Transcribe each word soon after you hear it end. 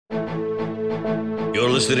You're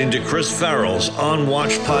listening to Chris Farrell's On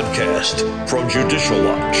Watch podcast from Judicial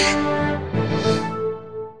Watch.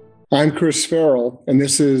 I'm Chris Farrell, and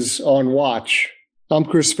this is On Watch. I'm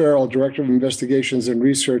Chris Farrell, Director of Investigations and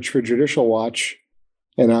Research for Judicial Watch,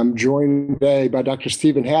 and I'm joined today by Dr.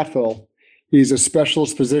 Stephen Hatfill. He's a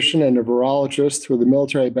specialist physician and a virologist with a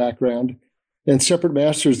military background and separate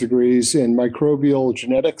master's degrees in microbial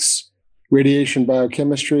genetics, radiation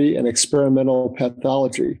biochemistry, and experimental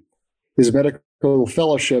pathology. His medical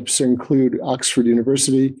fellowships include Oxford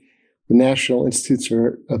University, the National Institutes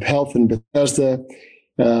of Health in Bethesda,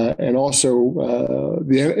 and also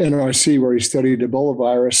the NRC, where he studied Ebola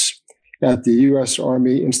virus at the U.S.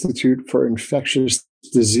 Army Institute for Infectious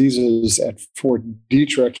Diseases at Fort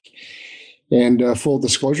Detrick. And full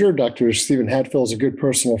disclosure, Dr. Stephen Hatfill is a good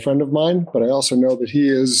personal friend of mine, but I also know that he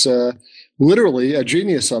is literally a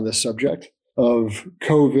genius on this subject of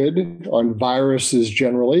COVID, on viruses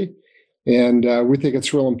generally. And we think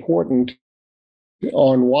it's real important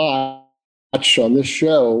on Watch on this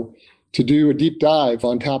show to do a deep dive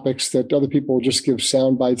on topics that other people just give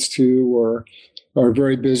sound bites to or are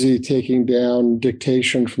very busy taking down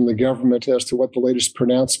dictation from the government as to what the latest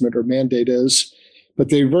pronouncement or mandate is. But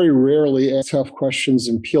they very rarely ask tough questions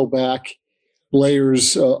and peel back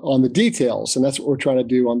layers on the details. And that's what we're trying to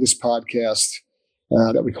do on this podcast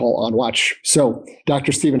that we call On Watch. So,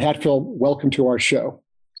 Dr. Stephen Hatfill, welcome to our show.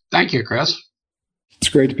 Thank you, Chris. It's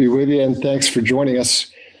great to be with you, and thanks for joining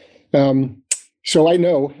us. So I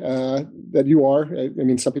know that you are, I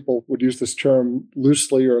mean, some people would use this term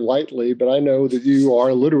loosely or lightly, but I know that you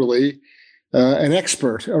are literally an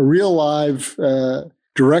expert, a real live,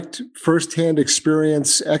 direct firsthand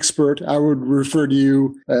experience expert. I would refer to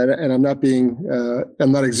you, and I'm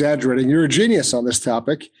not exaggerating, you're a genius on this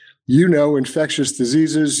topic. You know infectious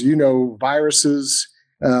diseases, you know viruses,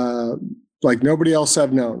 like nobody else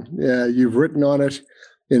I've known. You've written on it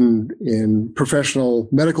in professional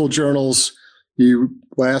medical journals. You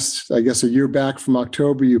last, I guess, a year back from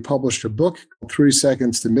October, you published a book, 3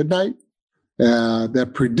 Seconds to Midnight,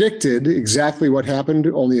 that predicted exactly what happened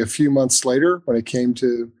only a few months later when it came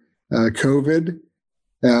to COVID.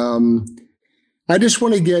 I just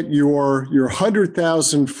want to get your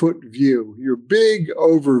 100,000-foot view, your big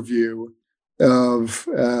overview of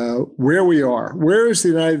where we are. Where is the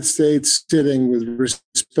United States sitting with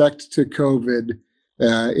respect to COVID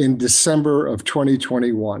in December of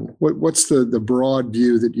 2021? What's the broad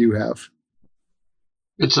view that you have?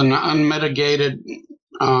 It's an unmitigated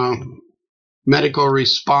medical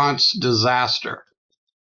response disaster,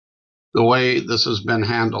 the way this has been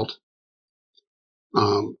handled.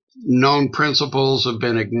 Known principles have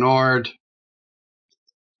been ignored.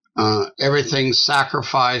 Everything's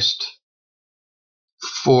sacrificed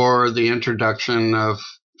for the introduction of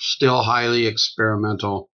still highly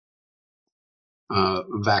experimental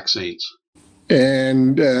vaccines.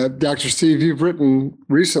 And Dr. Steve, you've written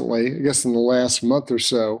recently, I guess in the last month or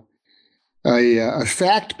so, a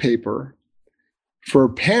fact paper for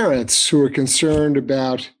parents who are concerned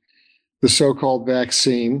about the so-called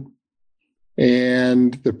vaccine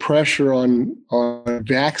and the pressure on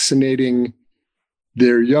vaccinating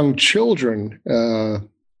their young children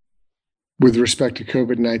with respect to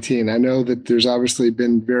COVID-19. I know that there's obviously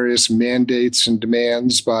been various mandates and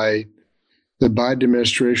demands by the Biden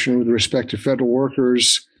administration with respect to federal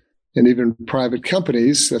workers and even private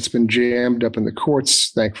companies. That's been jammed up in the courts,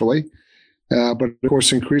 thankfully. But of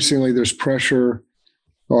course, increasingly, there's pressure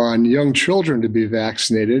on young children to be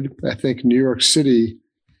vaccinated. I think New York City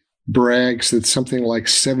brags that something like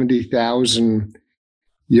 70,000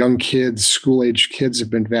 young kids, school-age kids, have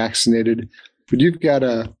been vaccinated. But you've got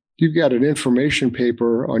an information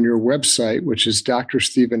paper on your website, which is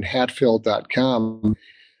drstephenhatfill.com.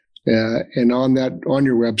 And on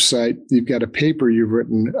your website, you've got a paper you've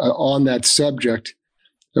written on that subject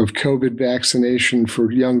of COVID vaccination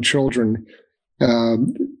for young children.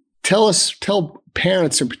 Tell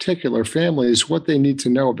parents in particular, families, what they need to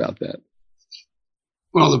know about that.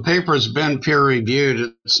 Well, the paper's been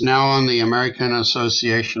peer-reviewed. It's now on the American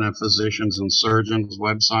Association of Physicians and Surgeons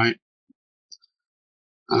website.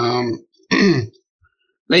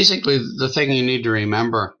 Basically, the thing you need to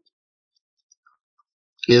remember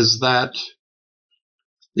is that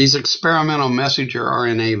these experimental messenger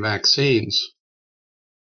RNA vaccines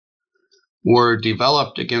were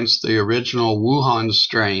developed against the original Wuhan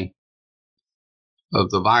strain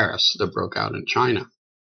of the virus that broke out in China.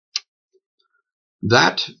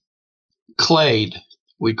 That clade,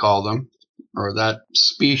 we call them, or that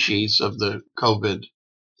species of the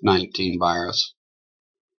COVID-19 virus,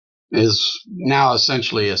 is now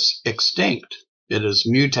essentially extinct. It is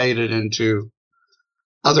mutated into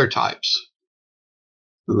other types.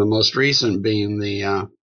 The most recent being the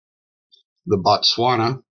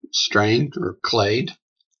Botswana strain, or clade.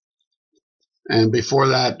 And before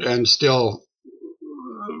that, and still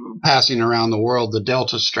passing around the world, the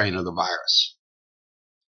Delta strain of the virus.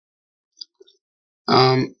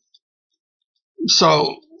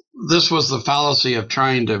 So this was the fallacy of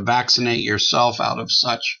trying to vaccinate yourself out of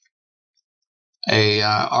such a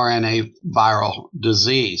RNA viral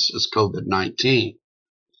disease as COVID-19.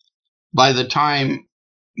 By the time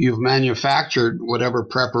you've manufactured whatever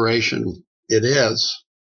preparation it is,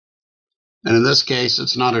 and in this case,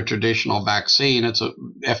 it's not a traditional vaccine. It's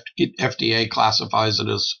FDA classifies it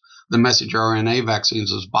as the messenger RNA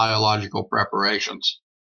vaccines as biological preparations.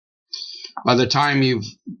 By the time you've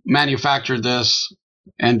manufactured this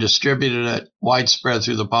and distributed it widespread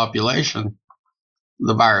through the population,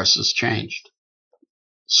 the virus has changed.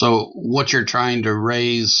 So what you're trying to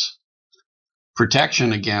raise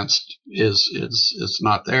protection against is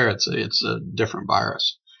not there. It's a different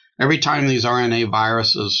virus. Every time these RNA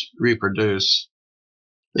viruses reproduce,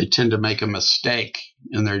 they tend to make a mistake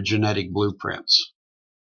in their genetic blueprints.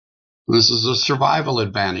 This is a survival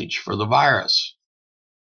advantage for the virus.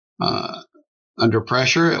 Under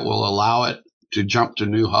pressure, it will allow it to jump to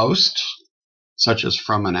new hosts, such as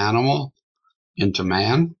from an animal into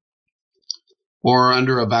man. Or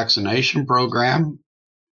under a vaccination program,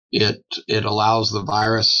 it allows the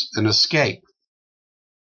virus an escape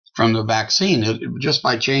from the vaccine. Just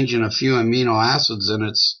by changing a few amino acids in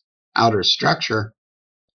its outer structure,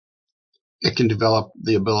 it can develop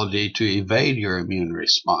the ability to evade your immune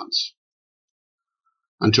response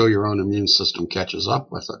until your own immune system catches up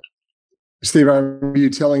with it. Steve, I remember you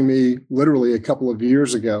telling me literally a couple of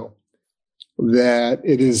years ago that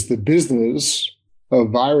it is the business of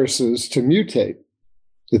viruses to mutate.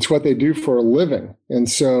 It's what they do for a living. And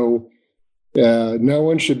so no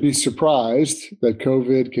one should be surprised that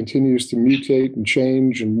COVID continues to mutate and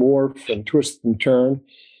change and morph and twist and turn,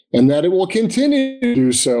 and that it will continue to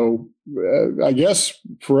do so, I guess,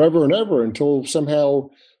 forever and ever until somehow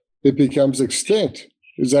it becomes extinct.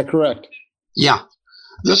 Is that correct? Yeah,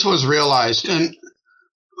 this was realized. And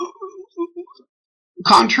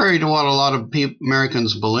contrary to what a lot of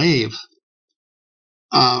Americans believe,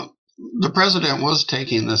 the president was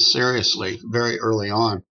taking this seriously very early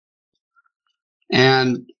on.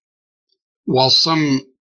 And while some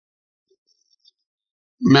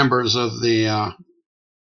members of the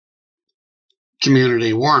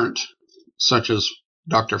community weren't, such as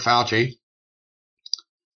Dr. Fauci,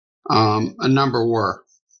 a number were.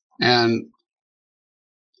 And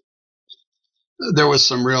there was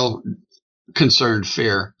some real concerned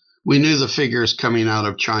fear. We knew the figures coming out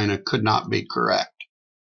of China could not be correct.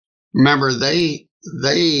 Remember, they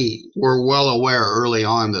were well aware early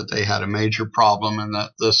on that they had a major problem and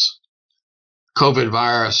that this COVID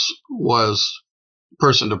virus was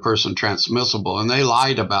person-to-person transmissible, and they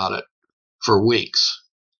lied about it for weeks.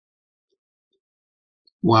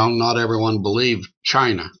 Well, not everyone believed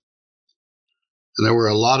China. And there were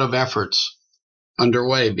a lot of efforts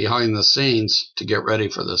underway behind the scenes to get ready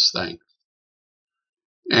for this thing.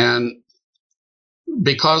 And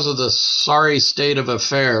because of the sorry state of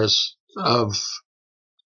affairs of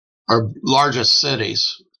our largest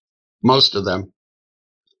cities, most of them,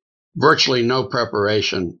 virtually no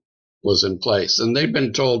preparation was in place. And they've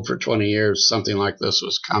been told for 20 years something like this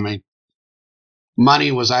was coming.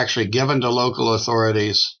 Money was actually given to local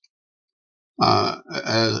authorities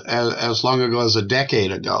as long ago as a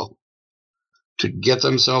decade ago to get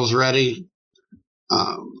themselves ready.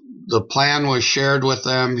 The plan was shared with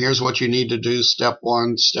them. Here's what you need to do. Step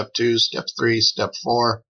 1, step 2, step 3, step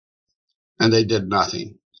 4. And they did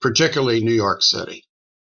nothing, particularly New York City.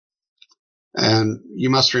 And you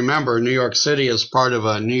must remember, New York City is part of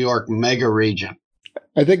a New York mega region.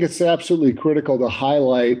 I think it's absolutely critical to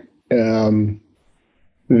highlight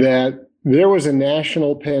that there was a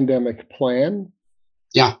national pandemic plan.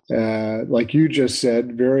 Yeah. Like you just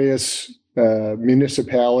said, various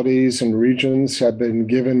municipalities and regions have been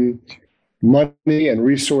given money and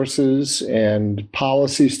resources and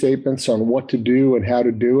policy statements on what to do and how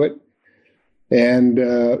to do it. And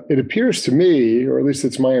it appears to me, or at least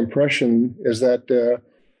it's my impression, is that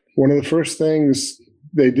one of the first things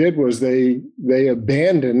they did was they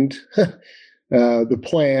abandoned the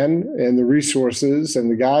plan and the resources and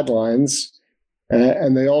the guidelines,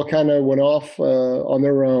 and they all kind of went off on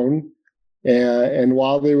their own. And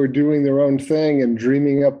while they were doing their own thing and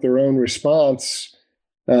dreaming up their own response,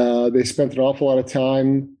 they spent an awful lot of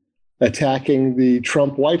time attacking the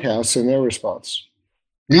Trump White House in their response.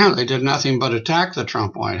 Yeah, they did nothing but attack the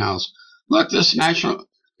Trump White House. Look,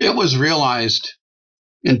 it was realized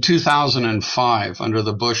in 2005 under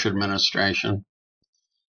the Bush administration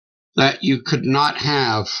that you could not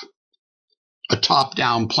have a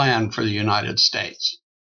top-down plan for the United States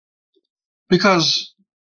because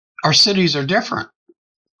our cities are different.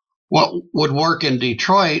 What would work in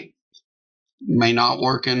Detroit may not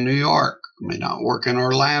work in New York, may not work in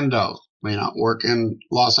Orlando, may not work in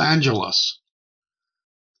Los Angeles.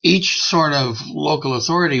 Each sort of local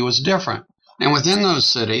authority was different. And within those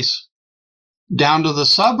cities, down to the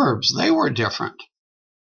suburbs, they were different.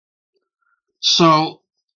 So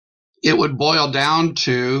it would boil down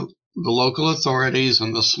to the local authorities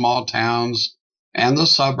and the small towns and the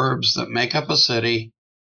suburbs that make up a city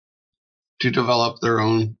to develop their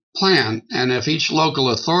own plan. And if each local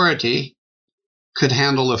authority could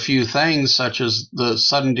handle a few things, such as the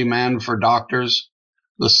sudden demand for doctors,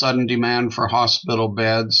 the sudden demand for hospital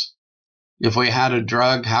beds, if we had a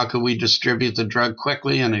drug, how could we distribute the drug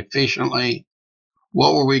quickly and efficiently?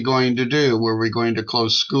 What were we going to do? Were we going to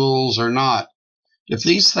close schools or not? If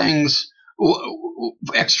these things,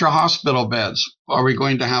 extra hospital beds, are we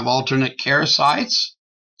going to have alternate care sites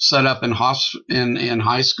set up in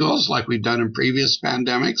high schools like we've done in previous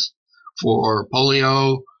pandemics for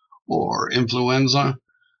polio or influenza?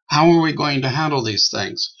 How are we going to handle these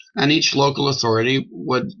things? And each local authority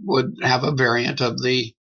would have a variant of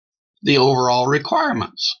the overall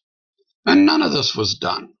requirements. And none of this was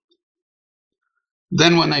done.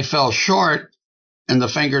 Then when they fell short and the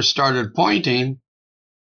fingers started pointing,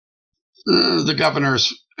 the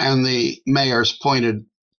governors and the mayors pointed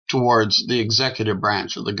towards the executive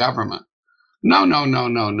branch of the government. No.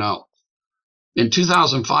 In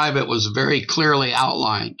 2005, it was very clearly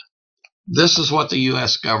outlined. This is what the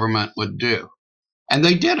U.S. government would do. And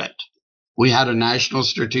they did it. We had a national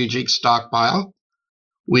strategic stockpile.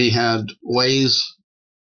 We had ways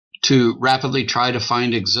to rapidly try to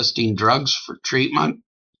find existing drugs for treatment.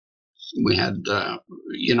 We had,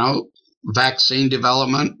 vaccine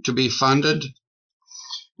development to be funded.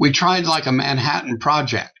 We tried like a Manhattan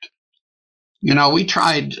Project. We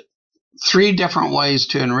tried 3 different ways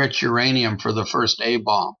to enrich uranium for the first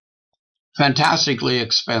A-bomb. Fantastically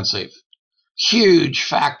expensive. Huge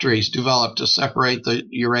factories developed to separate the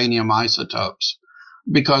uranium isotopes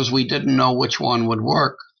because we didn't know which one would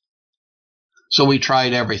work. So we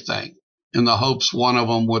tried everything in the hopes one of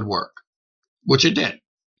them would work, which it did.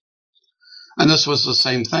 And this was the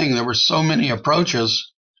same thing. There were so many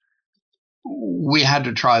approaches, we had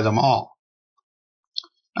to try them all.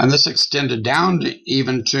 And this extended down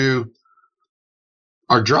even to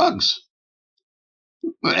our drugs.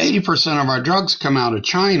 80% of our drugs come out of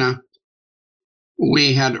China.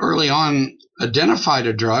 We had early on identified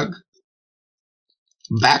a drug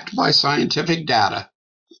backed by scientific data.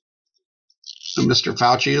 And Mr.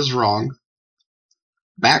 Fauci is wrong.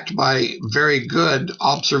 Backed by very good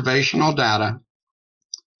observational data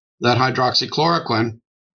that hydroxychloroquine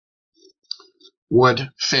would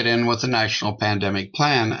fit in with the national pandemic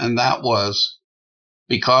plan. And that was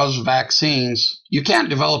because vaccines, you can't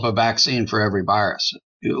develop a vaccine for every virus.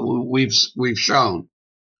 We've shown.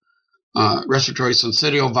 Respiratory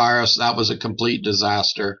syncytial virus, that was a complete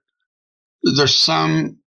disaster. There's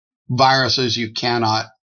some viruses you cannot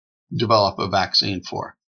develop a vaccine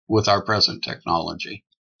for with our present technology.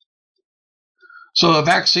 So a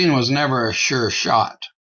vaccine was never a sure shot.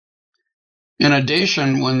 In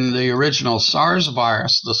addition, when the original SARS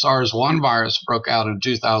virus, the SARS-1 virus, broke out in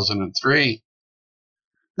 2003,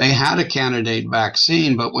 they had a candidate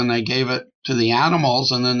vaccine, but when they gave it to the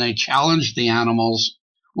animals and then they challenged the animals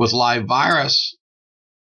with live virus,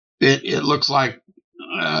 it looks like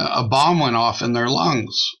a bomb went off in their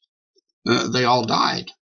lungs. They all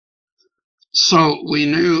died. So we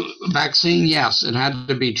knew vaccine, yes, it had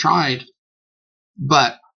to be tried,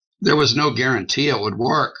 but there was no guarantee it would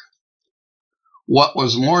work. What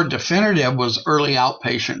was more definitive was early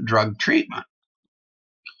outpatient drug treatment.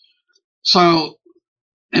 So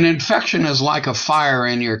an infection is like a fire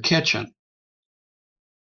in your kitchen.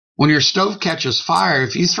 When your stove catches fire,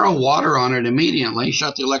 if you throw water on it immediately,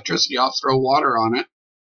 shut the electricity off, throw water on it,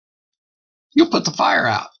 you'll put the fire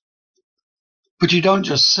out. But you don't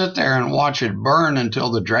just sit there and watch it burn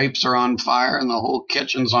until the drapes are on fire and the whole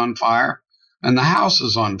kitchen's on fire and the house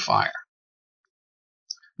is on fire.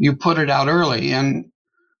 You put it out early. And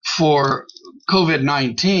for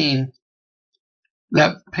COVID-19,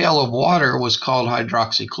 that pail of water was called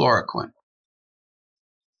hydroxychloroquine.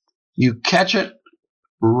 You catch it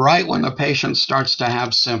right when the patient starts to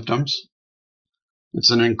have symptoms. It's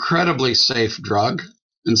an incredibly safe drug,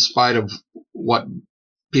 in spite of what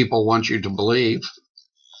people want you to believe.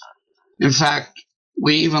 In fact,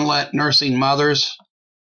 we even let nursing mothers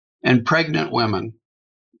and pregnant women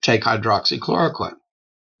take hydroxychloroquine.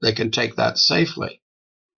 They can take that safely.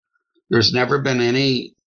 There's never been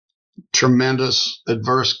any tremendous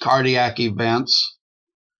adverse cardiac events.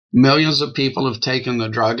 Millions of people have taken the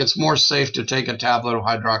drug. It's more safe to take a tablet of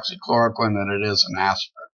hydroxychloroquine than it is an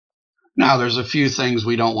aspirin. Now, there's a few things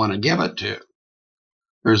we don't want to give it to.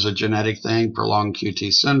 There's a genetic thing, prolonged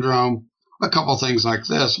QT syndrome, a couple things like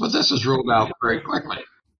this, but this is ruled out very quickly.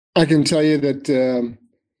 I can tell you that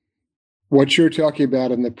what you're talking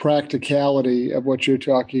about and the practicality of what you're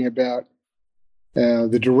talking about,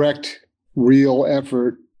 the direct, real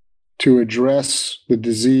effort to address the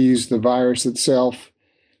disease, the virus itself,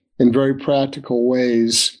 in very practical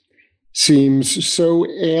ways, seems so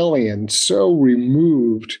alien, so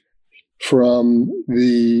removed from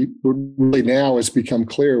what really now has become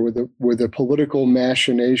clear with the political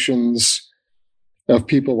machinations of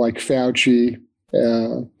people like Fauci,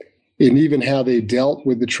 and even how they dealt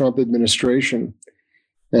with the Trump administration.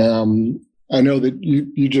 I know that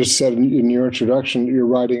you just said in your introduction that you're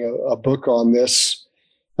writing a book on this.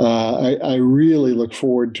 I really look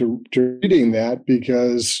forward to reading that,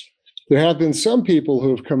 because there have been some people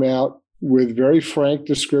who have come out with very frank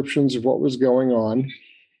descriptions of what was going on.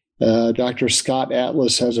 Dr. Scott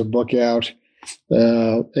Atlas has a book out,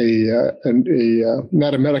 not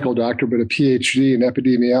a medical doctor, but a PhD in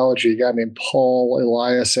epidemiology. A guy named Paul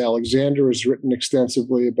Elias Alexander has written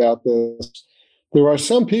extensively about this. There are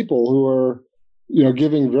some people who are,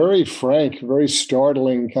 giving very frank, very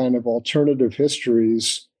startling kind of alternative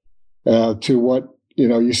histories to what,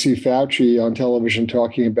 you see Fauci on television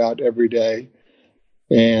talking about every day.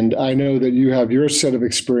 And I know that you have your set of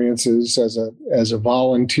experiences as a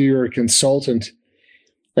volunteer consultant.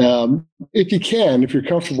 If you're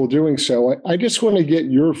comfortable doing so, I just want to get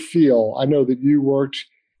your feel. I know that you worked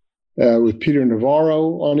with Peter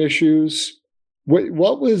Navarro on issues.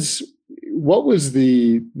 What was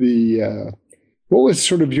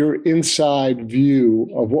sort of your inside view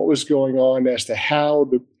of what was going on as to how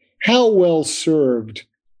well served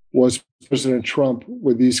was President Trump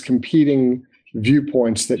with these competing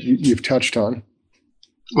viewpoints that you've touched on?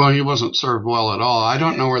 Well, he wasn't served well at all. I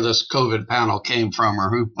don't know where this COVID panel came from or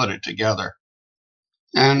who put it together.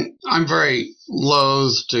 And I'm very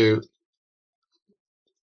loath to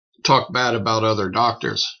talk bad about other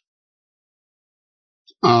doctors.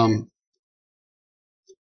 But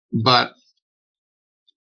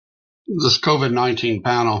this COVID-19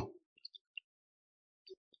 panel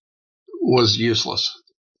was useless.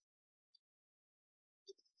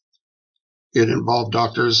 It involved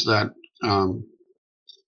doctors that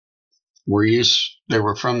they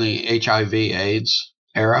were from the HIV/AIDS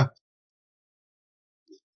era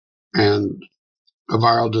and a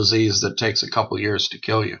viral disease that takes a couple years to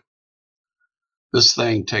kill you. This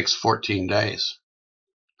thing takes 14 days,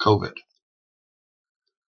 COVID.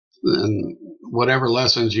 And whatever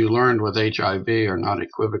lessons you learned with HIV are not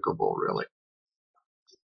equivocable, really.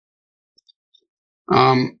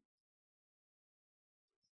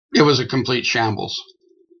 It was a complete shambles,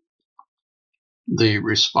 the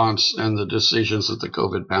response and the decisions that the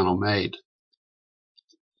COVID panel made.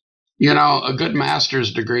 A good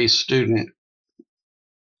master's degree student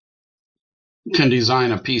can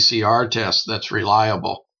design a PCR test that's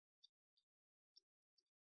reliable.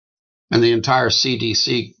 And the entire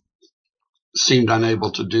CDC seemed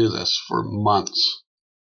unable to do this for months.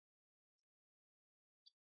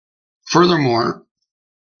 Furthermore,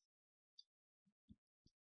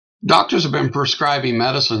 doctors have been prescribing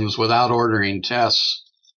medicines without ordering tests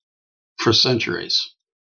for centuries.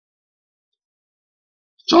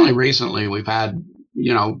 It's only recently we've had,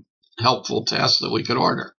 helpful tests that we could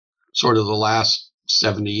order, sort of the last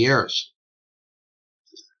 70 years.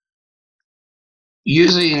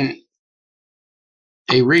 Using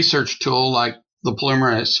a research tool like the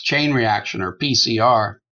polymerase chain reaction, or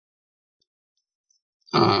PCR,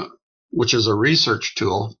 which is a research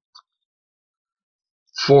tool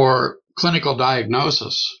for clinical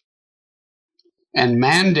diagnosis, and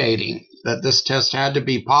mandating that this test had to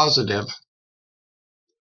be positive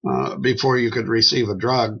before you could receive a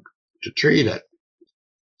drug to treat it.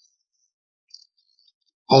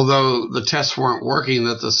 Although the tests weren't working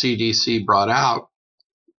that the CDC brought out,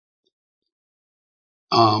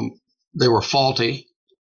 they were faulty.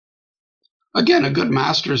 Again, a good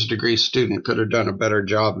master's degree student could have done a better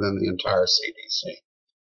job than the entire CDC.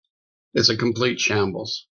 It's a complete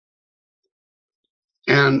shambles.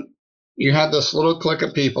 And you had this little clique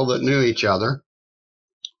of people that knew each other.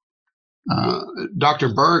 Dr.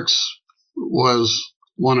 Birx was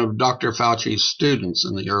one of Dr. Fauci's students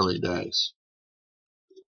in the early days.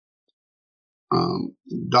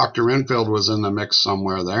 Dr. Renfield was in the mix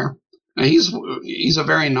somewhere there. And he's a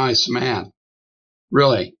very nice man,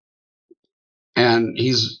 really. And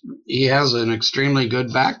he has an extremely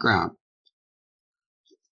good background.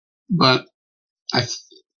 But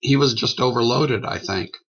he was just overloaded, I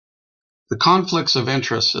think. The conflicts of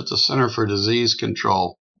interest at the Center for Disease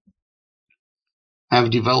Control have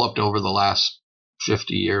developed over the last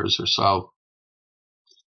 50 years or so.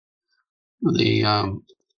 The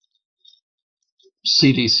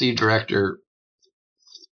CDC director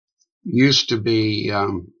used to be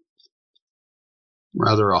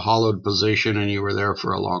rather a hollowed position, and you were there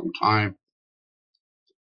for a long time.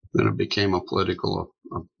 Then it became a political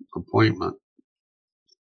appointment.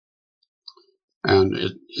 And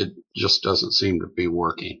it just doesn't seem to be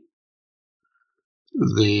working.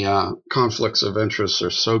 The conflicts of interest are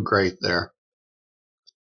so great there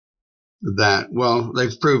that, well,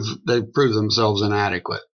 they've proved themselves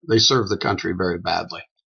inadequate. They serve the country very badly,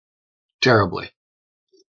 terribly.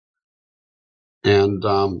 And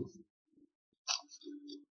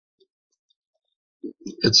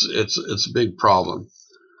it's a big problem.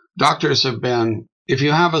 Doctors have been, if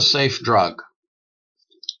you have a safe drug,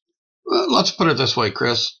 let's put it this way,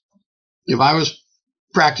 Chris. If I was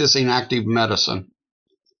practicing active medicine,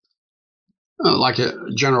 like a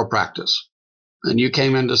general practice, and you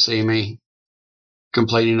came in to see me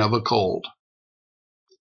complaining of a cold,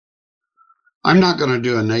 I'm not going to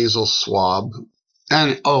do a nasal swab.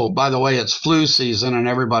 And, oh, by the way, it's flu season and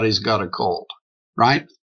everybody's got a cold, right?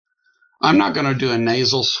 I'm not going to do a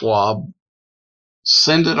nasal swab,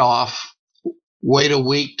 send it off, wait a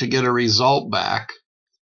week to get a result back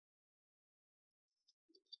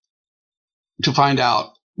to find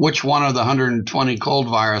out which one of the 120 cold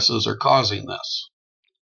viruses are causing this.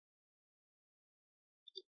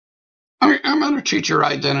 I'm going to treat you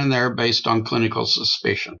right then and there based on clinical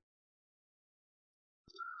suspicion.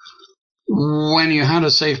 When you had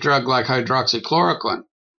a safe drug like hydroxychloroquine,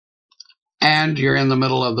 and you're in the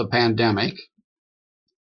middle of the pandemic,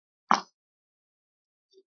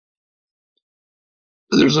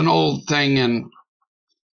 there's an old thing in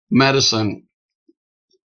medicine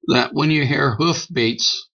that when you hear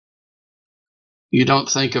hoofbeats, you don't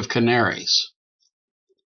think of canaries.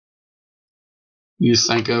 You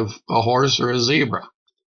think of a horse or a zebra.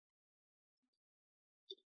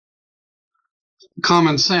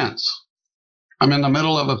 Common sense. I'm in the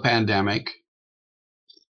middle of a pandemic.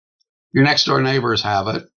 Your next door neighbors have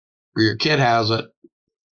it, or your kid has it.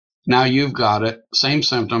 Now you've got it, same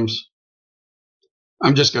symptoms.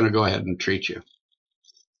 I'm just going to go ahead and treat you.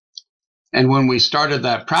 And when we started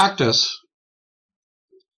that practice,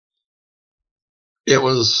 it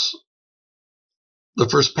was, the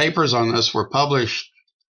first papers on this were published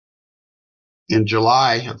in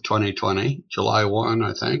July of 2020, July 1,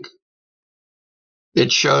 I think.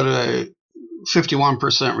 It showed a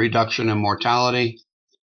 51% reduction in mortality.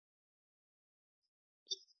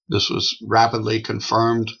 This was rapidly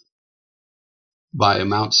confirmed by a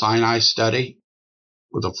Mount Sinai study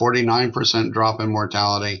with a 49% drop in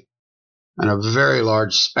mortality, and a very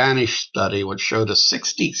large Spanish study which showed a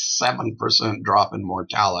 67% drop in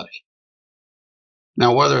mortality.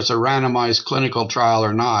 Now, whether it's a randomized clinical trial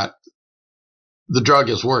or not, the drug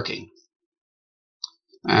is working.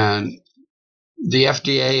 And the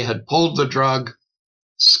FDA had pulled the drug,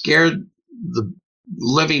 scared the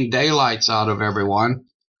living daylights out of everyone,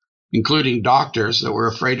 including doctors that were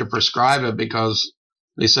afraid to prescribe it because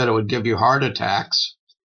they said it would give you heart attacks.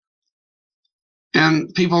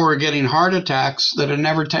 And people were getting heart attacks that had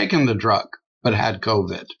never taken the drug but had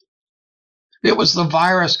COVID. It was the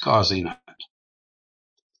virus causing it.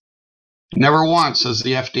 Never once has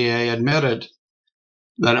the FDA admitted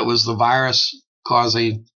that it was the virus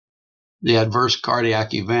causing the adverse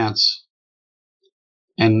cardiac events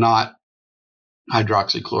and not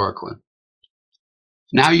hydroxychloroquine.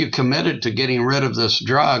 Now you committed to getting rid of this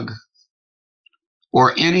drug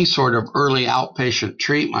or any sort of early outpatient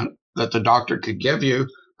treatment that the doctor could give you.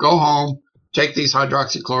 Go home, take these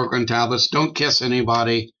hydroxychloroquine tablets, don't kiss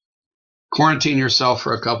anybody, quarantine yourself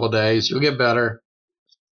for a couple of days, you'll get better,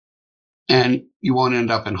 and you won't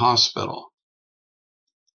end up in hospital.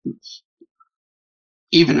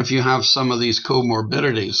 Even if you have some of these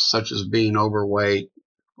comorbidities, such as being overweight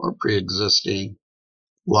or pre-existing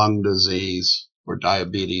lung disease or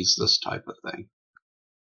diabetes, this type of thing.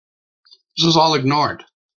 This was all ignored.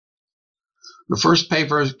 The first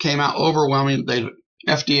paper came out overwhelming. The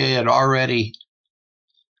FDA had already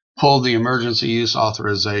pulled the emergency use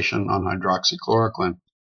authorization on hydroxychloroquine.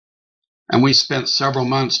 And we spent several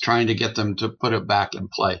months trying to get them to put it back in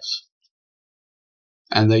place.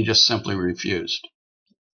 And they just simply refused.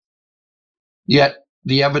 Yet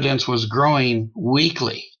the evidence was growing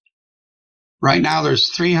weekly Right now, there's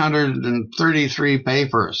 333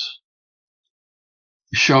 papers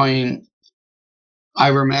showing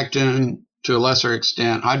ivermectin, to a lesser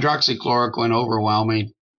extent, hydroxychloroquine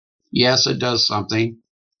overwhelming. Yes, it does something.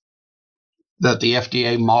 That the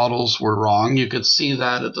FDA models were wrong. You could see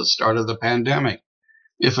that at the start of the pandemic.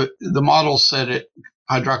 If the model said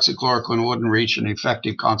hydroxychloroquine wouldn't reach an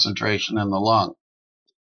effective concentration in the lung,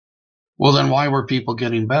 well, then why were people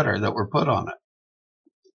getting better that were put on it?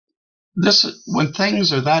 When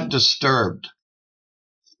things are that disturbed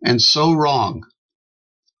and so wrong,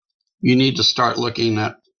 you need to start looking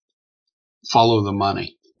at follow the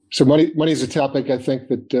money. So money is a topic I think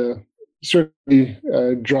that certainly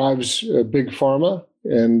drives big pharma.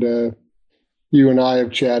 And you and I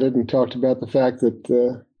have chatted and talked about the fact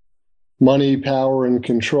that money, power, and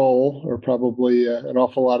control are probably an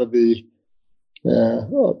awful lot of the,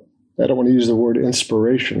 I don't want to use the word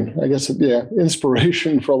inspiration. I guess,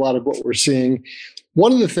 inspiration for a lot of what we're seeing.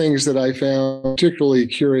 One of the things that I found particularly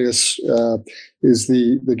curious is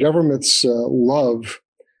the government's love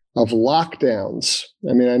of lockdowns.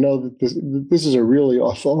 I mean, I know that this is a really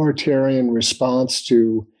authoritarian response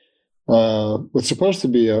to what's supposed to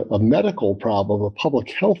be a medical problem, a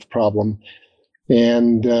public health problem,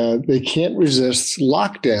 and they can't resist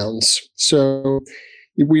lockdowns. So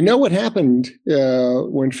we know what happened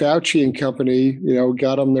when Fauci and company,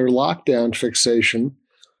 got on their lockdown fixation,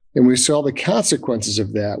 and we saw the consequences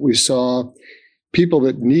of that. We saw people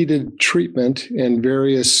that needed treatment and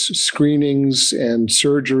various screenings and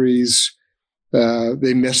surgeries,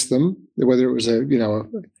 they missed them, whether it was a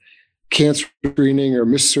cancer screening or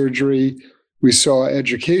missed surgery. We saw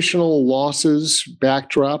educational losses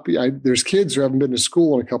backdrop. There's kids who haven't been to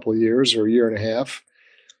school in a couple of years or a year and a half.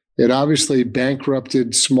 It obviously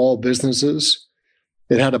bankrupted small businesses.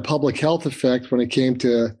 It had a public health effect when it came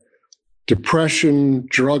to depression,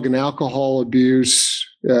 drug and alcohol abuse.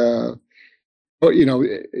 You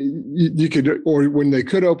could, or when they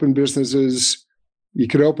could open businesses, you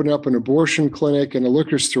could open up an abortion clinic and a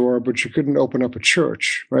liquor store, but you couldn't open up a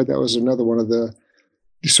church, right? That was another one of the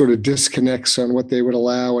sort of disconnects on what they would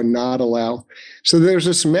allow and not allow. So there's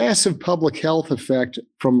this massive public health effect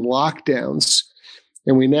from lockdowns.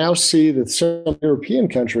 And we now see that some European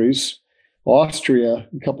countries, Austria,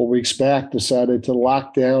 a couple of weeks back, decided to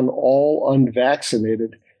lock down all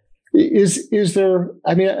unvaccinated. Is there,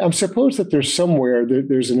 I suppose that there's somewhere,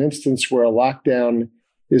 there's an instance where a lockdown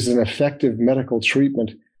is an effective medical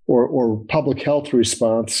treatment or public health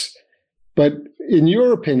response. But in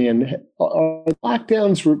your opinion, are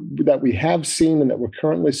lockdowns that we have seen and that we're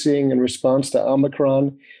currently seeing in response to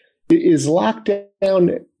Omicron, is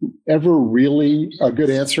lockdown ever really a good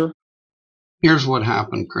answer? Here's what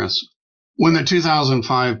happened, Chris. When the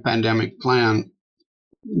 2005 pandemic plan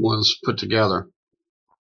was put together,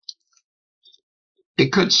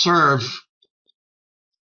 it could serve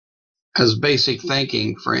as basic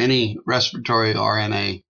thinking for any respiratory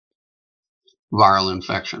RNA viral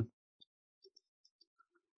infection.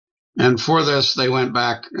 And for this, they went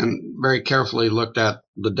back and very carefully looked at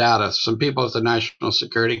the data. Some people at the National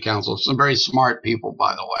Security Council, some very smart people,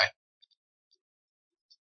 by the way,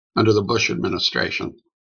 under the Bush administration.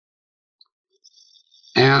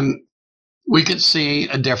 And we could see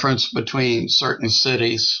a difference between certain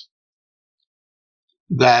cities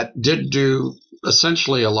that did do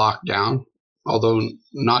essentially a lockdown, although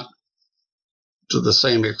not to the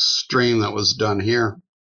same extreme that was done here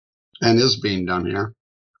and is being done here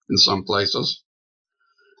in some places,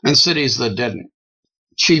 and cities that didn't,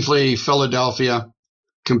 chiefly Philadelphia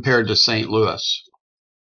compared to St. Louis.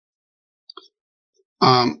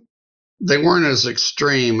 They weren't as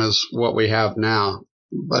extreme as what we have now,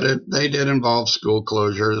 but they did involve school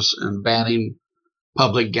closures and banning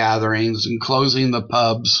public gatherings and closing the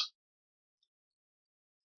pubs.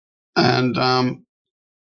 And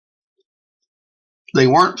they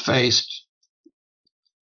weren't faced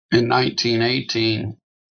in 1918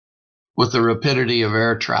 with the rapidity of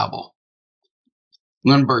air travel.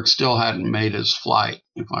 Lindbergh still hadn't made his flight,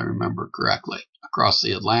 if I remember correctly, across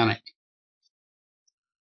the Atlantic.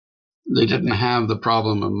 They didn't have the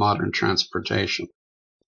problem of modern transportation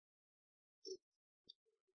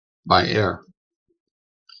by air.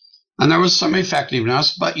 And there was some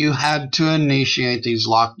effectiveness, but you had to initiate these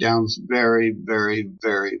lockdowns very, very,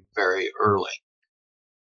 very, very early.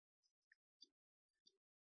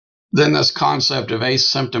 Then this concept of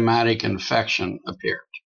asymptomatic infection appeared.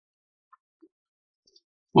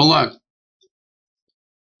 Well, look,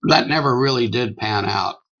 that never really did pan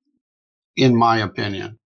out, in my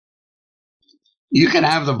opinion. You can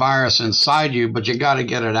have the virus inside you, but you got to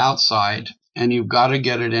get it outside, and you've got to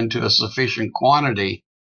get it into a sufficient quantity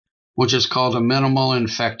which is called a minimal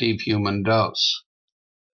infective human dose.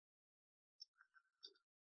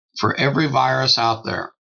 For every virus out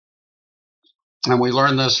there, and we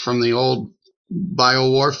learned this from the old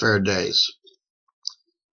biowarfare days,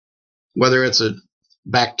 whether it's a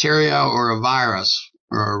bacteria or a virus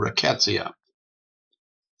or a rickettsia,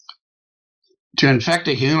 to infect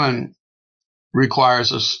a human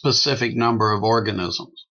requires a specific number of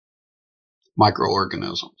organisms,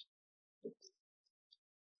 microorganisms.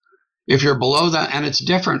 If you're below that, and it's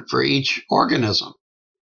different for each organism.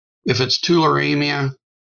 If it's tularemia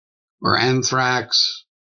or anthrax,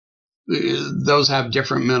 those have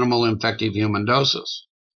different minimal infective human doses.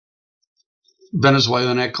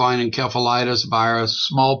 Venezuelan equine encephalitis virus,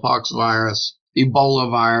 smallpox virus, Ebola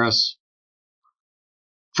virus.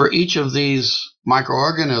 For each of these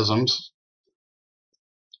microorganisms,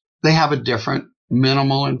 they have a different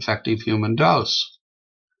minimal infective human dose.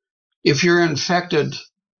 If you're infected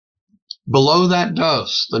below that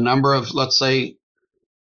dose, the number of, let's say,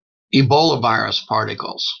 Ebola virus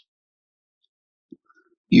particles,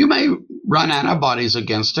 you may run antibodies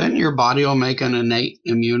against it, and your body will make an innate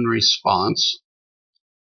immune response,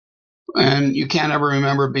 and you can't ever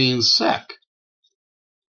remember being sick.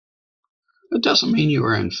 It doesn't mean you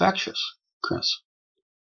were infectious, Chris.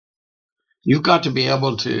 You've got to be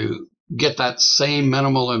able to get that same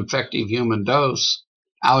minimal infective human dose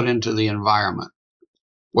out into the environment,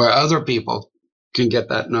 where other people can get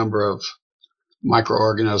that number of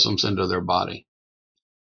microorganisms into their body,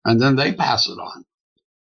 and then they pass it on.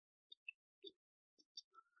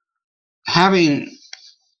 Having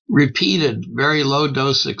repeated very low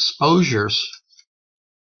dose exposures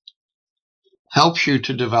helps you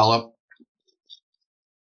to develop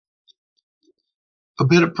a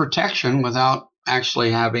bit of protection without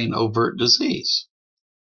actually having overt disease.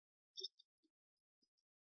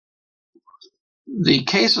 The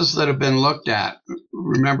cases that have been looked at,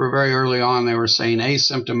 remember very early on they were saying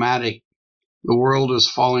asymptomatic, the world is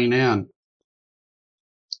falling in.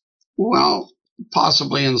 Well,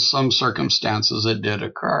 possibly in some circumstances it did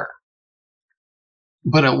occur,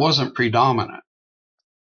 but it wasn't predominant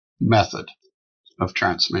method of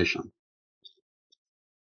transmission.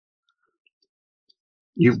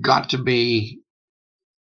 You've got to be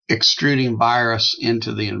extruding virus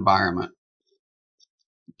into the environment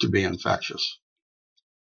to be infectious.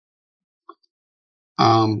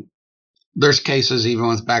 There's cases even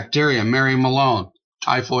with bacteria. Mary Malone,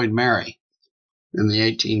 Typhoid Mary, in the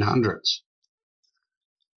 1800s.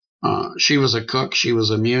 She was a cook. She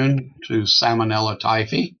was immune to Salmonella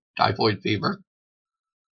typhi, typhoid fever.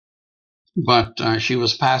 But she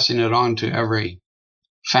was passing it on to every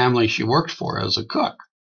family she worked for as a cook.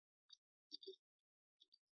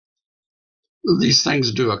 These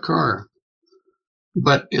things do occur,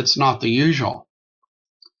 but it's not the usual.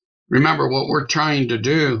 Remember, what we're trying to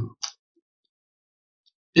do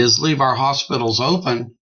is leave our hospitals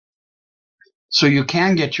open so you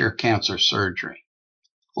can get your cancer surgery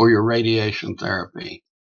or your radiation therapy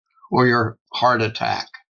or your heart attack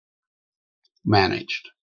managed.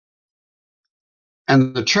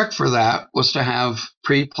 And the trick for that was to have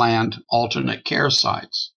pre-planned alternate care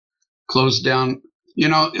sites closed down. You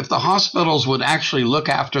know, if the hospitals would actually look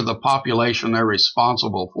after the population they're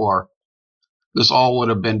responsible for, this all would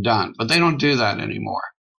have been done. But they don't do that anymore.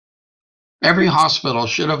 Every hospital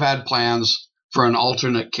should have had plans for an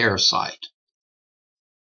alternate care site.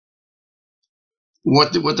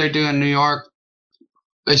 What they do in New York,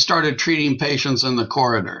 they started treating patients in the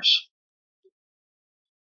corridors.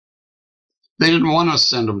 They didn't want to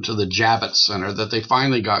send them to the Javits Center that they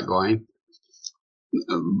finally got going.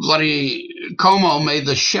 Bloody Como made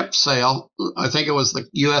the ship sail. I think it was the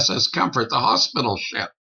USS Comfort, the hospital ship.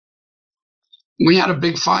 We had a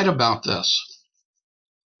big fight about this.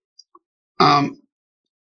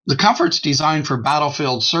 The Comfort's designed for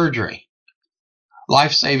battlefield surgery,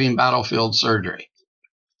 life-saving battlefield surgery.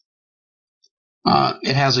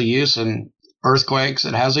 It has a use in earthquakes.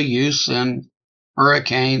 It has a use in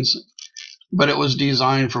hurricanes, but it was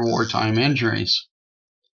designed for wartime injuries.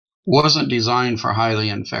 Wasn't designed for highly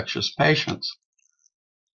infectious patients.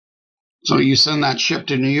 So you send that ship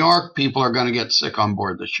to New York, people are going to get sick on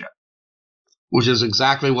board the ship, which is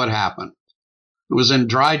exactly what happened. It was in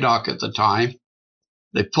dry dock at the time.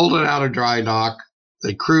 They pulled it out of dry dock.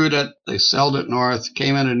 They crewed it. They sailed it north,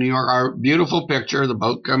 came into New York. Our beautiful picture, the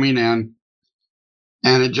boat coming in,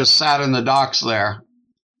 and it just sat in the docks there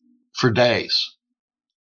for days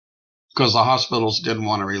because the hospitals didn't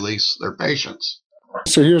want to release their patients.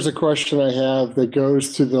 So here's a question I have that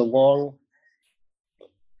goes to the long-term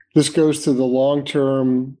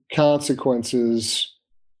consequences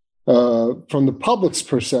from the public's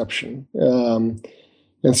perception.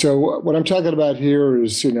 And so what I'm talking about here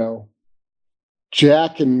is,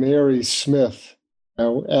 Jack and Mary Smith,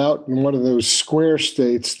 out in one of those square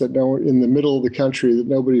states that in the middle of the country that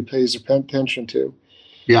nobody pays attention to.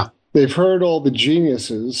 Yeah. They've heard all the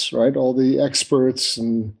geniuses, right? All the experts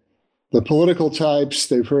and the political types.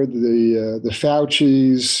 They've heard the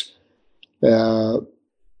Faucis, and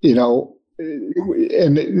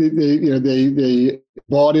they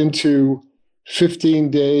bought into 15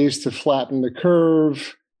 days to flatten the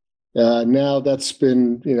curve. Now that's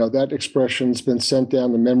been, that expression's been sent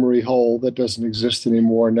down the memory hole. That doesn't exist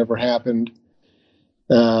anymore, never happened.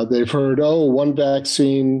 They've heard, one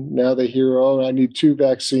vaccine. Now they hear, I need 2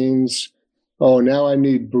 vaccines. Now I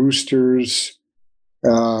need boosters.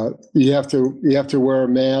 You have to wear a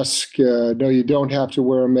mask. No, you don't have to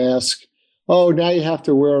wear a mask. Now you have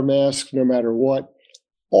to wear a mask no matter what.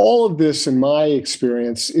 All of this, in my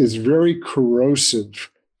experience, is very corrosive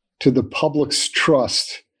to the public's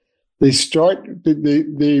trust. There's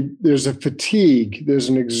a fatigue, there's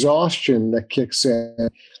an exhaustion that kicks in,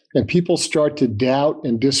 and people start to doubt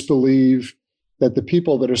and disbelieve that the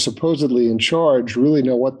people that are supposedly in charge really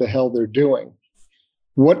know what the hell they're doing.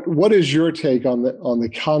 What is your take on the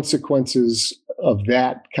consequences of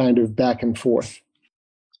that kind of back and forth?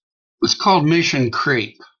 It's called mission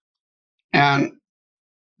creep. And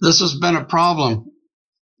this has been a problem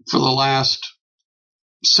for the last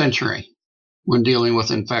century when dealing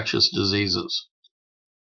with infectious diseases.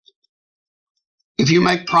 If you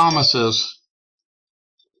make promises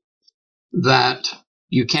that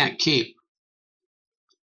you can't keep,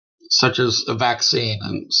 such as a vaccine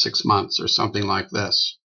in 6 months or something like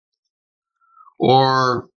this,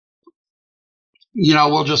 or,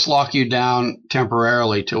 we'll just lock you down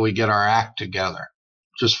temporarily till we get our act together,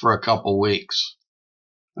 just for a couple weeks,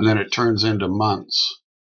 and then it turns into months.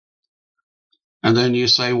 And then you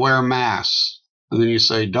say, wear masks. And then you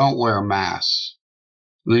say, don't wear masks.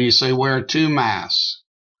 And then you say, wear 2 masks.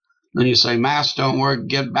 And then you say, masks don't work,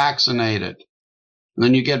 get vaccinated. And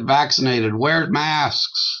then you get vaccinated, wear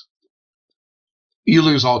masks. You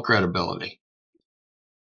lose all credibility.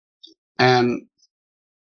 And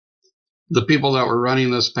the people that were running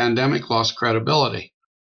this pandemic lost credibility.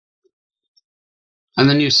 And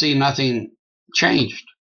then you see nothing changed.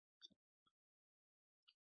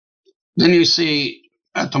 Then you see,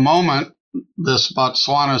 at the moment, this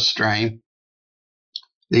Botswana strain,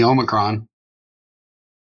 the Omicron,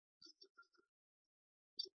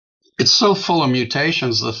 it's so full of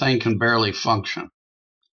mutations, the thing can barely function.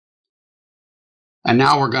 And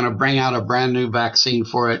now we're going to bring out a brand new vaccine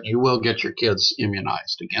for it. You will get your kids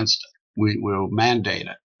immunized against it. We will mandate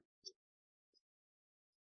it.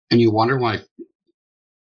 And you wonder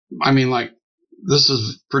this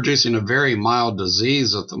is producing a very mild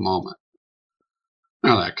disease at the moment.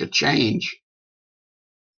 Now, that could change.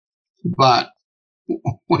 But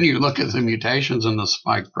when you look at the mutations in the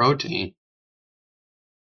spike protein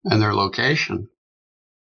and their location,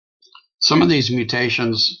 some of these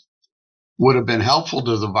mutations would have been helpful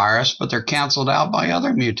to the virus, but they're canceled out by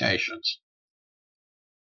other mutations.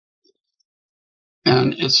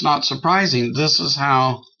 And it's not surprising. This is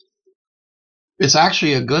how it's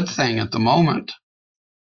actually a good thing at the moment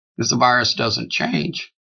if the virus doesn't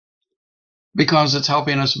change, because it's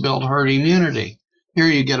helping us build herd immunity. Here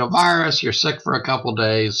you get a virus, you're sick for a couple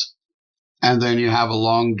days, and then you have a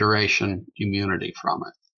long duration immunity from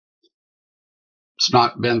it. It's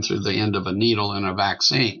not been through the end of a needle in a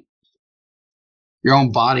vaccine. Your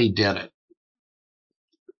own body did it.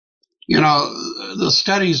 The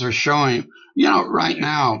studies are showing, right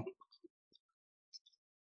now,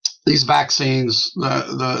 these vaccines,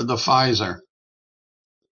 the Pfizer,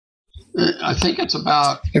 I think it's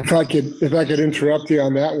about. If I could interrupt you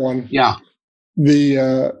on that one. Yeah.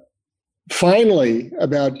 Finally,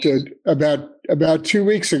 about 2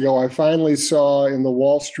 weeks ago, I finally saw in the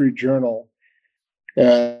Wall Street Journal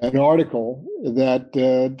an article that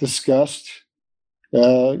discussed,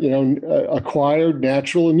 acquired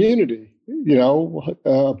natural immunity.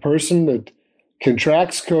 A person that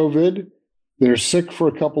contracts COVID, they're sick for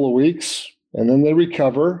a couple of weeks, and then they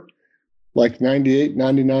recover, like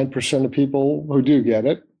 99% of people who do get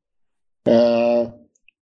it.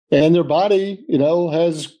 And their body,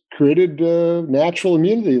 has created natural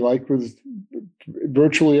immunity, like with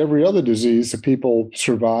virtually every other disease that people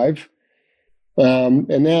survive. And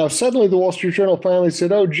now suddenly the Wall Street Journal finally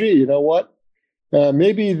said, oh, gee, you know what?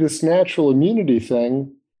 Maybe this natural immunity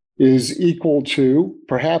thing is equal to,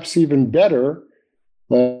 perhaps even better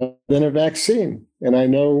than a vaccine. And I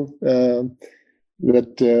know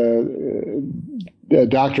that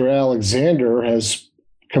Dr. Alexander has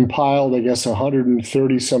compiled, I guess,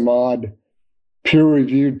 130 some odd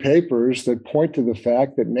peer-reviewed papers that point to the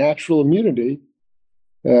fact that natural immunity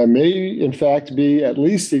may, in fact, be at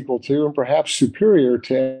least equal to and perhaps superior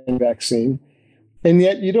to any vaccine. And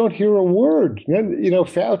yet you don't hear a word.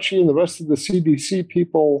 Fauci and the rest of the CDC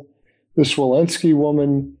people, the Walensky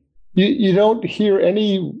woman, you don't hear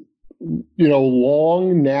any,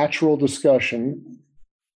 long natural discussion.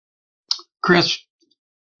 Chris,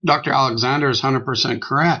 Dr. Alexander is 100%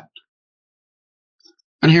 correct.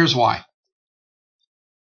 And here's why.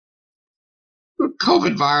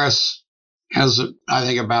 COVID virus has, I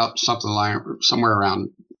think, about something like somewhere around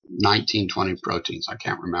 19, 20 proteins. I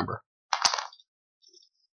can't remember.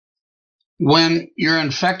 When you're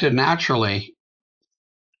infected naturally,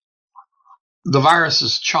 the virus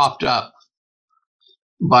is chopped up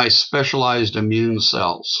by specialized immune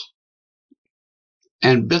cells.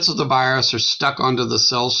 And bits of the virus are stuck onto the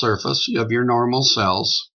cell surface. You have your normal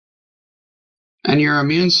cells. And your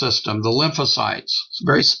immune system, the lymphocytes,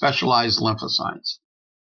 very specialized lymphocytes,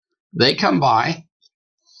 they come by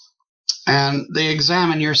and they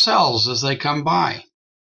examine your cells as they come by.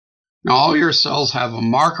 Now, all your cells have a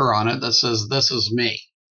marker on it that says, this is me.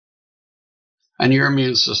 And your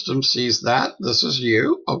immune system sees that. This is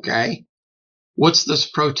you. Okay. What's this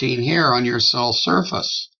protein here on your cell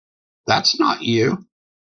surface? That's not you.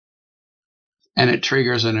 And it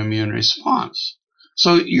triggers an immune response.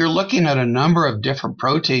 So you're looking at a number of different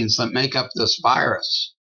proteins that make up this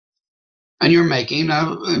virus. And you're making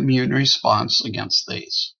an immune response against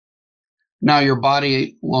these. Now, your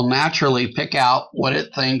body will naturally pick out what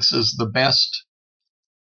it thinks is the best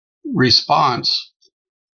response,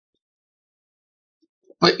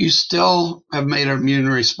 but you still have made an immune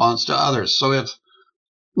response to others. So if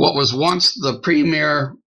what was once the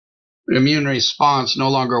premier immune response no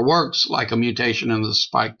longer works, like a mutation in the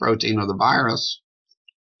spike protein of the virus,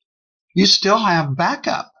 you still have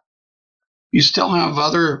backup. You still have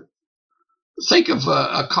other. Think of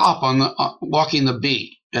a cop walking the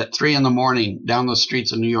beat at 3 a.m. down the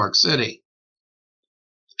streets of New York City.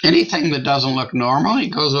 Anything that doesn't look normal, he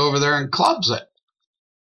goes over there and clubs it.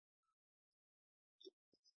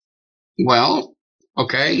 Well,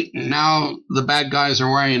 okay, now the bad guys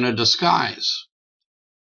are wearing a disguise.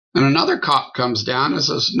 And another cop comes down and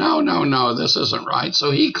says, no, this isn't right.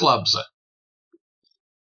 So he clubs it.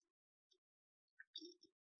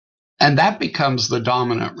 And that becomes the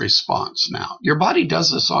dominant response now. Your body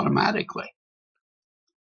does this automatically.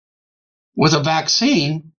 With a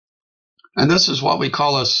vaccine, and this is what we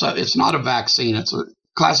call it's not a vaccine, it's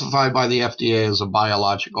classified by the FDA as a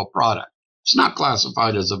biological product. It's not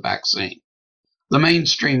classified as a vaccine. The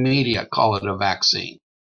mainstream media call it a vaccine.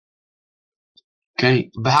 Okay,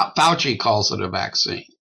 Fauci calls it a vaccine.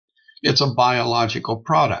 It's a biological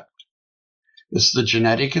product. It's the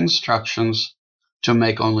genetic instructions to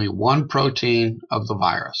make only one protein of the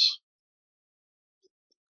virus.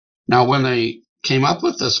 Now, when they came up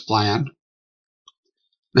with this plan,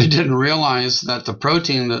 they didn't realize that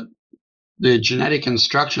the genetic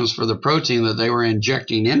instructions for the protein that they were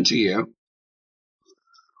injecting into you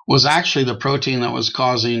was actually the protein that was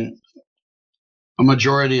causing a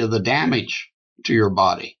majority of the damage to your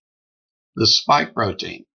body, the spike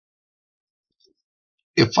protein.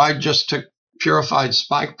 If I just took purified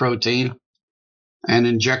spike protein and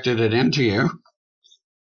injected it into you,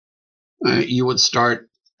 you would start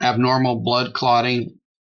abnormal blood clotting.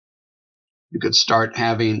 You could start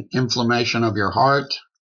having inflammation of your heart.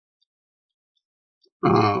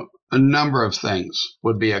 A number of things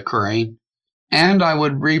would be occurring. And I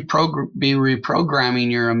would be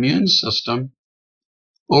reprogramming your immune system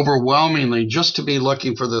overwhelmingly just to be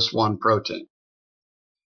looking for this one protein.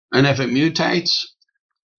 And if it mutates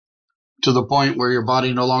to the point where your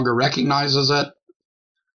body no longer recognizes it,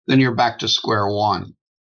 then you're back to square one.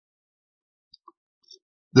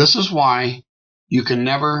 This is why you can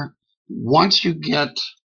never, once you get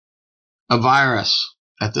a virus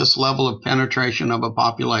at this level of penetration of a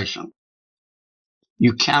population,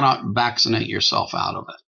 you cannot vaccinate yourself out of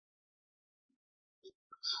it.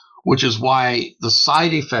 Which is why the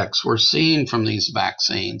side effects we're seeing from these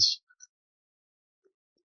vaccines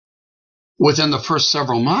within the first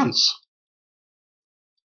several months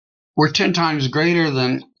were 10 times greater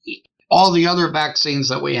than all the other vaccines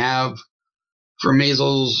that we have for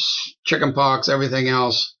measles, chickenpox, everything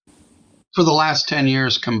else for the last 10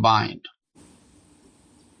 years combined.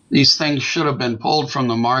 These things should have been pulled from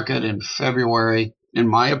the market in February, in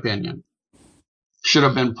my opinion. Should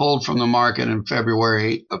have been pulled from the market in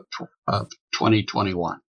February of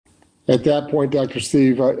 2021. At that point, Dr.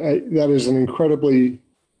 Steve, that is an incredibly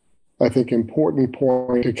I think, important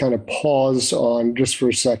point to kind of pause on just for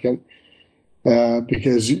a second,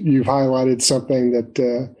 because you've highlighted something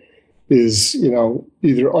that is,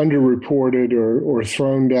 either underreported or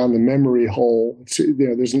thrown down the memory hole.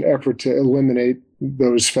 There's an effort to eliminate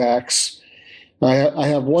those facts. I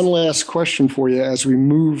have one last question for you as we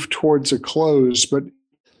move towards a close, but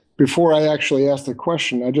before I actually ask the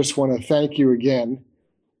question, I just want to thank you again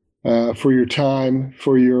for your time,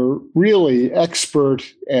 for your really expert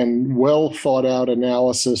and well thought out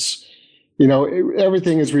analysis.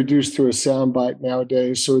 Everything is reduced to a soundbite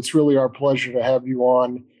nowadays, so it's really our pleasure to have you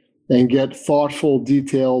on and get thoughtful,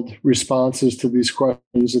 detailed responses to these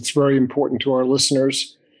questions. It's very important to our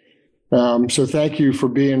listeners. So thank you for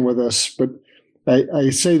being with us. But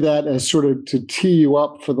I say that as sort of to tee you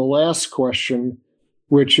up for the last question,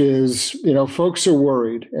 which is, folks are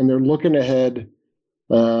worried and they're looking ahead.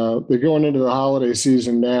 They're going into the holiday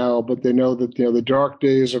season now, but they know that, the dark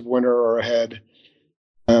days of winter are ahead.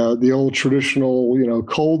 The old traditional,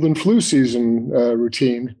 cold and flu season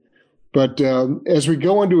routine. But as we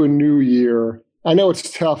go into a new year, I know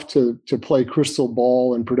it's tough to play crystal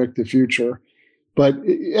ball and predict the future, but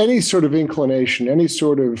any sort of inclination, any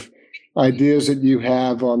sort of ideas that you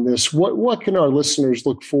have on this, what can our listeners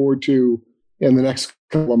look forward to in the next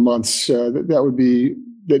couple of months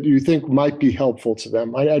that you think might be helpful to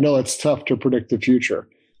them? I know it's tough to predict the future.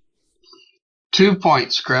 2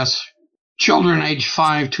 points, Chris. Children aged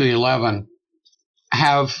 5 to 11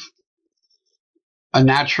 have a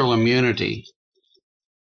natural immunity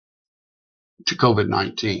to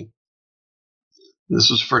COVID-19.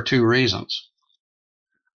 This is for 2 reasons.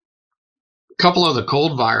 A couple of the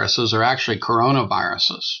cold viruses are actually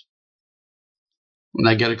coronaviruses. And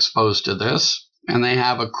they get exposed to this, and they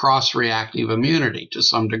have a cross-reactive immunity to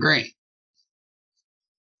some degree.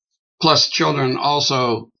 Plus, children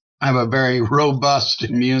also have a very robust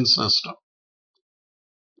immune system.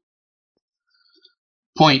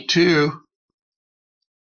 Point 2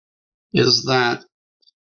 is that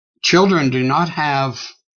children do not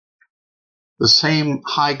have the same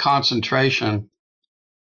high concentration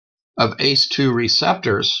of ACE2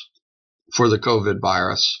 receptors for the COVID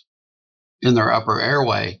virus in their upper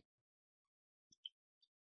airway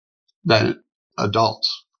than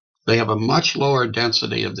adults. They have a much lower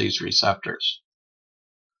density of these receptors.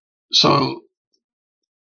 So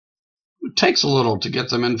it takes a little to get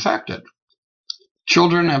them infected.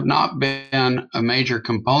 Children have not been a major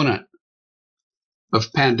component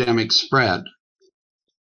of pandemic spread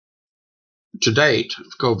to date of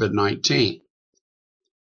COVID-19.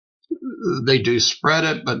 They do spread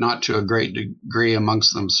it, but not to a great degree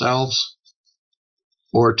amongst themselves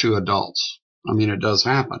or to adults. I mean, it does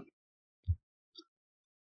happen,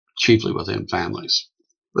 chiefly within families.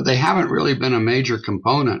 But they haven't really been a major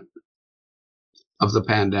component of the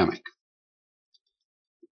pandemic.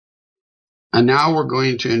 And now we're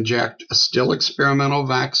going to inject still experimental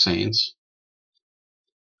vaccines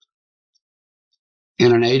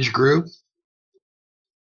in an age group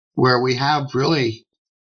where we have really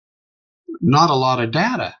not a lot of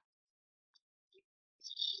data.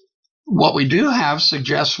 What we do have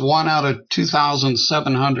suggests 1 out of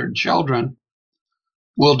 2,700 children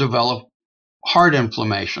will develop heart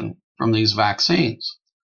inflammation from these vaccines.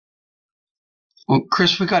 Well,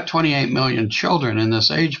 Chris, we got 28 million children in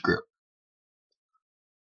this age group.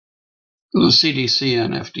 The CDC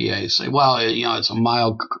and FDA say, well, it's a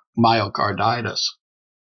mild myocarditis.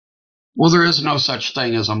 Well, there is no such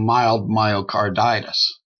thing as a mild myocarditis.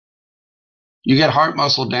 You get heart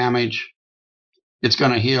muscle damage, it's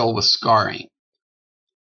going to heal with scarring.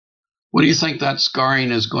 What do you think that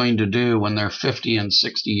scarring is going to do when they're 50 and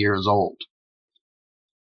 60 years old?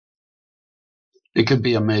 It could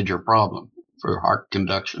be a major problem for heart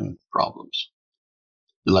conduction problems,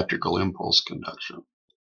 electrical impulse conduction.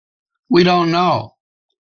 We don't know.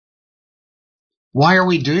 Why are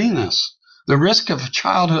we doing this? The risk of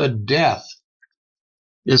childhood death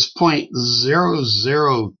is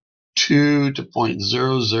 0.002 to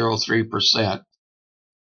 0.003%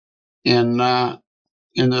 in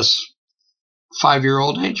this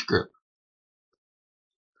 5-year-old age group.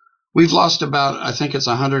 We've lost about, I think it's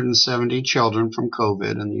 170 children from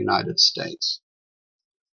COVID in the United States.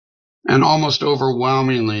 And almost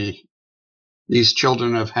overwhelmingly, these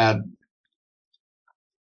children have had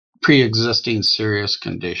pre-existing serious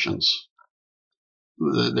conditions.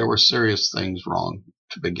 There were serious things wrong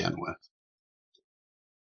to begin with.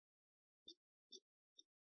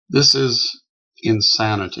 This is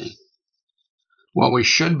insanity. What we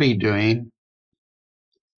should be doing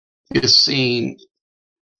is seeing,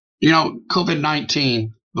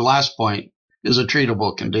 COVID-19, the last point, is a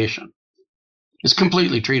treatable condition. It's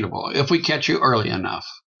completely treatable if we catch you early enough.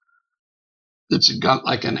 It's got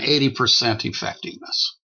like an 80%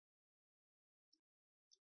 effectiveness.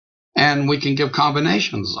 And we can give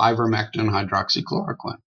combinations, ivermectin,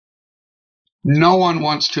 hydroxychloroquine. No one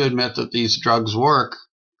wants to admit that these drugs work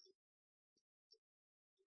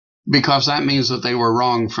because that means that they were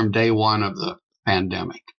wrong from day one of the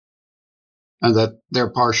pandemic and that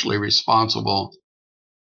they're partially responsible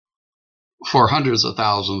for hundreds of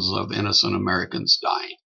thousands of innocent Americans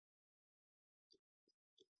dying.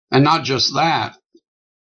 And not just that,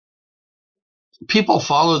 people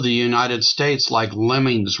follow the United States like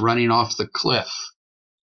lemmings running off the cliff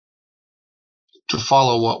to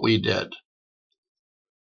follow what we did.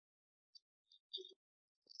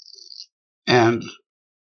 And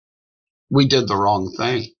we did the wrong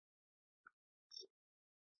thing.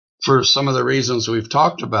 For some of the reasons we've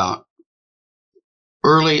talked about,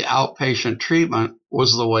 early outpatient treatment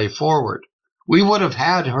was the way forward. We would have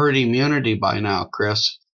had herd immunity by now,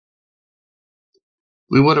 Chris.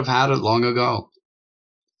 We would have had it long ago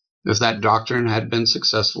if that doctrine had been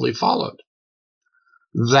successfully followed.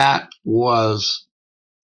 That was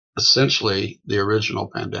essentially the original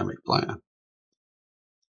pandemic plan.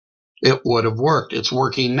 It would have worked. It's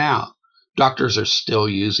working now. Doctors are still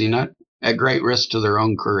using it at great risk to their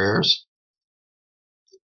own careers.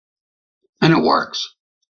 And it works.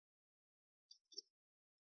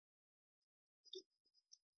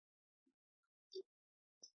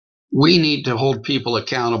 We need to hold people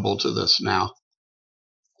accountable to this now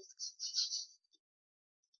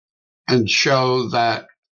and show that,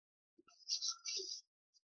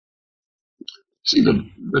 see,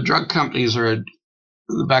 the drug companies the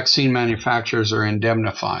vaccine manufacturers are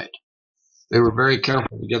indemnified. They were very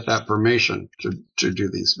careful to get that permission to do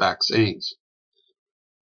these vaccines.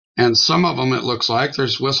 And some of them, it looks like,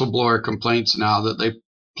 there's whistleblower complaints now that they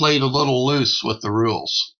played a little loose with the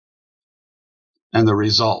rules and the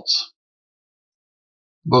results,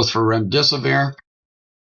 both for remdesivir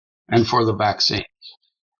and for the vaccine.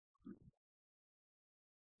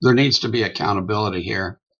 There needs to be accountability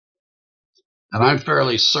here. And I'm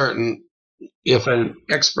fairly certain if an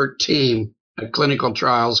expert team at clinical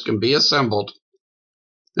trials can be assembled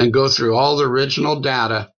and go through all the original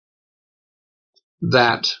data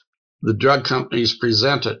that the drug companies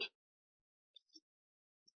presented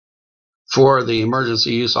for the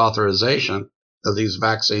emergency use authorization of these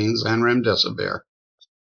vaccines and remdesivir,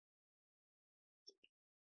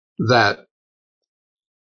 that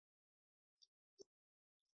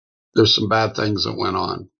there's some bad things that went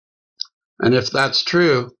on. And if that's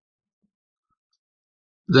true,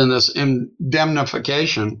 then this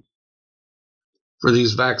indemnification for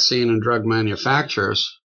these vaccine and drug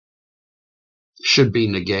manufacturers should be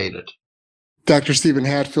negated. Dr. Stephen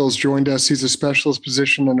Hatfill has joined us. He's a specialist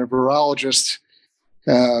physician and a virologist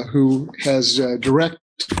who has direct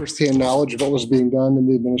firsthand knowledge of what was being done in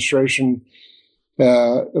the administration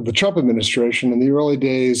of the Trump administration in the early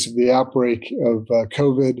days of the outbreak of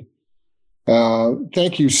COVID.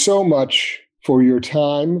 Thank you so much for your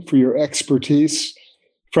time, for your expertise.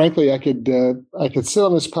 Frankly, I could sit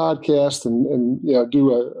on this podcast and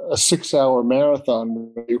do a 6-hour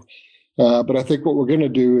marathon with you. But I think what we're going to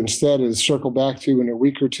do instead is circle back to you in a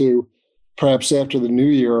week or two, perhaps after the new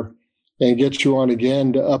year, and get you on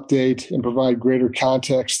again to update and provide greater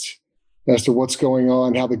context as to what's going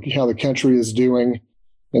on, how the country is doing,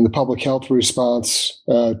 and the public health response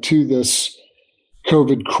to this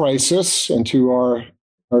COVID crisis and to our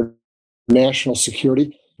national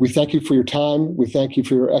security. We thank you for your time. We thank you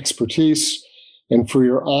for your expertise and for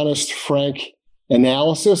your honest, frank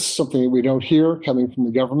analysis, something that we don't hear coming from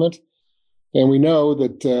the government. And we know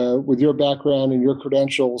that with your background and your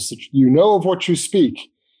credentials, that you know of what you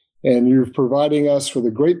speak, and you're providing us with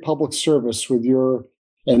a great public service with your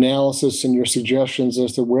analysis and your suggestions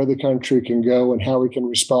as to where the country can go and how we can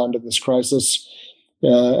respond to this crisis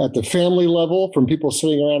at the family level, from people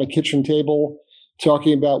sitting around a kitchen table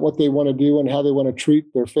talking about what they want to do and how they want to treat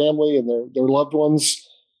their family and their loved ones,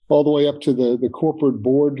 all the way up to the corporate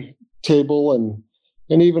board table and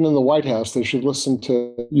even in the White House. They should listen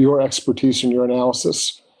to your expertise and your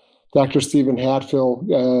analysis. Dr. Stephen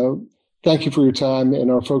Hatfill, thank you for your time,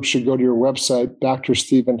 and our folks should go to your website,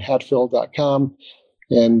 drstephenhatfill.com,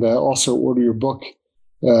 and also order your book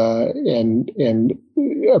and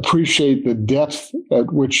appreciate the depth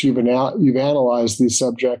at which you've analyzed these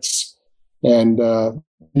subjects and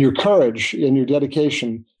your courage and your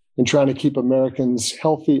dedication in trying to keep Americans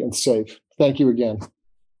healthy and safe. Thank you again.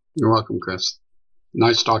 You're welcome, Chris.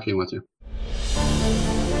 Nice talking with you.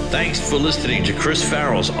 Thanks for listening to Chris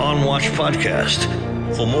Farrell's On Watch podcast.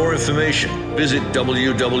 For more information, visit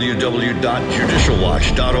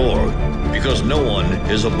www.judicialwatch.org, because no one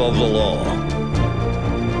is above the law.